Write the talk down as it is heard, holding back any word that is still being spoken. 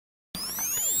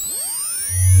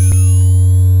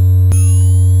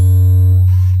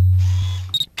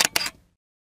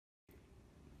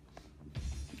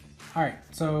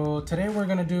So today we're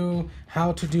gonna do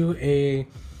how to do a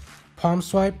palm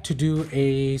swipe to do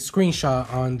a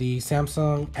screenshot on the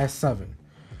Samsung S7.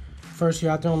 First you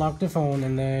have to unlock the phone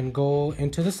and then go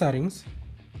into the settings.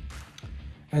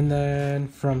 And then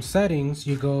from settings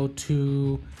you go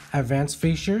to advanced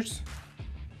features.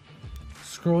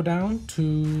 Scroll down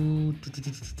to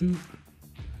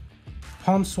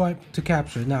palm swipe to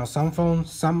capture. Now some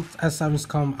S7s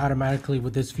come automatically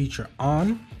with this feature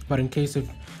on, but in case if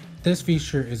this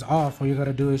feature is off, all you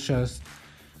gotta do is just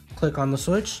click on the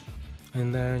switch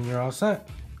and then you're all set.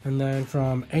 And then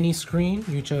from any screen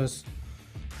you just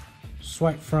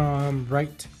swipe from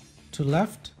right to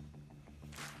left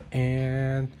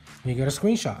and you get a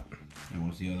screenshot. And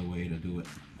what's the other way to do it?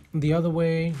 The other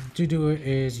way to do it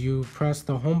is you press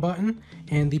the home button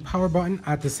and the power button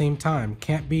at the same time.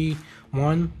 Can't be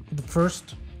one the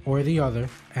first or the other.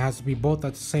 It has to be both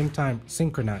at the same time,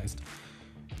 synchronized.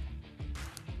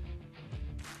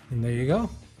 And there you go.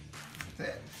 That's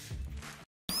it.